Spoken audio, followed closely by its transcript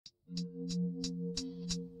All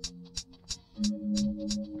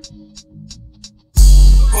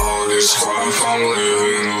this life I'm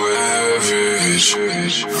living lavage. I'm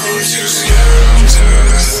too scared of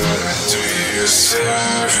death to be a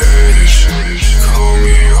savage. Call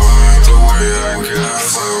me hard the way I got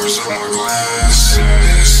flowers on my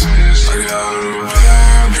glasses. I got a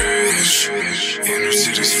bad bitch, and her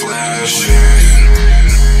titties flashing.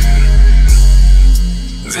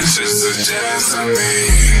 This is the death of me,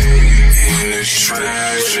 and it's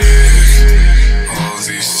tragic. All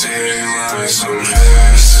these city lights I'm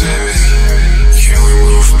passing, can we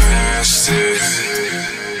move past it?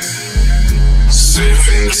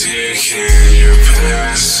 Sippin tea, can you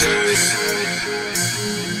pass it?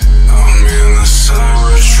 I'm in the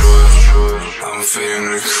cyber truck, I'm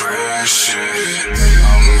finna crash it.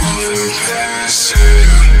 I'm moving past it,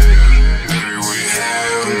 baby we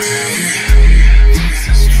have me.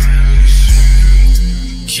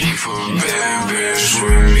 Keep a bad bitch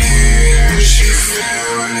with me, and she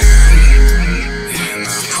feminine. In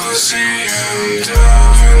the pussy I'm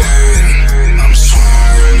diving in, I'm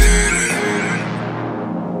swimming in.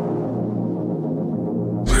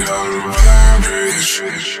 We got a bad bitch,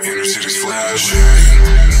 and her titties flashing.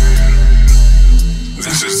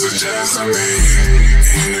 This is the death of me,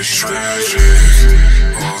 and it's tragic.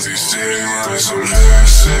 All these city lights I'm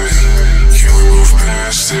passing, can we move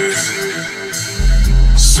past it?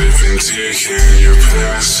 Sippin tea, can you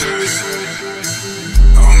pass it?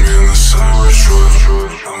 I'm in the cyber truck,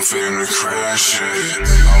 I'm finna crash it.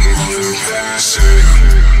 I'm moving past it,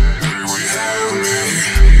 baby we have me.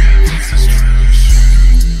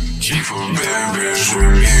 Keep a bad bitch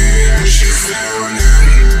with me, and she feminine.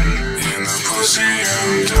 In the pussy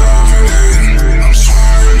I'm diving in, I'm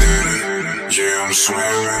swimming in it. Yeah, I'm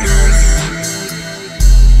swimming in it.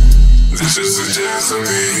 This is the death of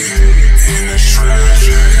me, and it's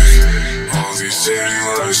tragic. All these city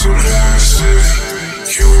lights I'm passing,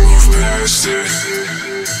 can we move past it?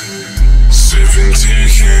 Sippin tea,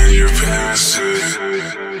 can you pass it?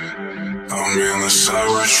 I'm in the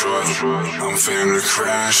cyber truck, I'm finna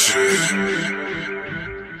crash it.